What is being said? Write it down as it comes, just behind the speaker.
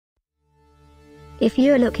If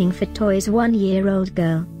you're looking for toys 1-year-old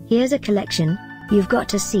girl, here's a collection you've got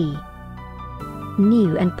to see.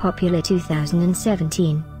 New and popular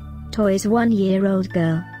 2017 Toys 1-year-old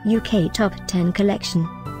girl, UK Top 10 Collection.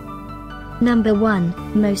 Number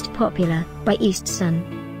 1, Most Popular, by EastSun.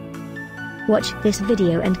 Watch this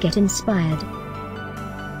video and get inspired.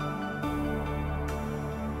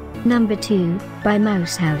 Number 2, by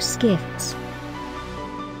Mousehouse Gifts.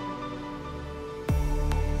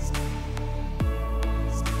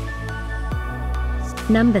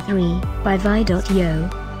 Number 3, by Vi.yo.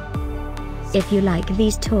 If you like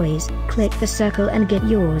these toys, click the circle and get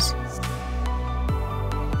yours.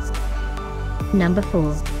 Number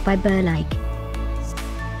 4, by Bblike.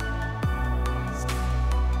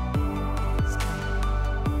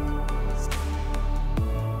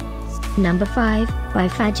 Number 5, by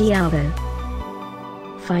Fajiabao.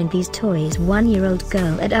 Find these toys 1-year-old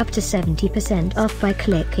girl at up to 70% off by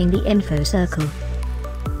clicking the info circle.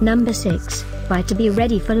 Number 6, by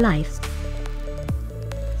ToBeReadyForLife.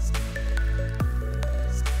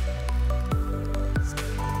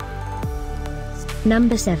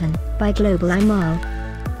 Number 7, by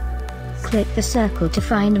Bblike. Click the circle to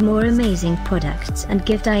find more amazing products and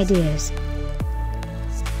gift ideas.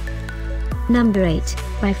 Number 8,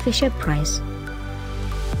 by Fisher-Price.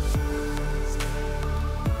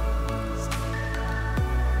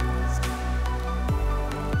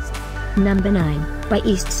 Number 9, by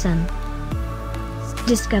EastSun.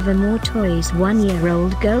 Discover more toys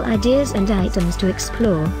 1-year-old girl ideas and items to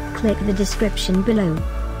explore, click the description below.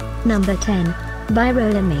 Number 10, by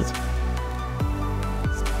Rotary.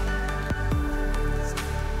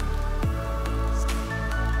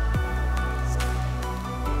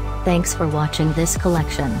 Thanks for watching this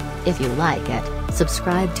collection. If you like it,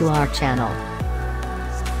 subscribe to our channel.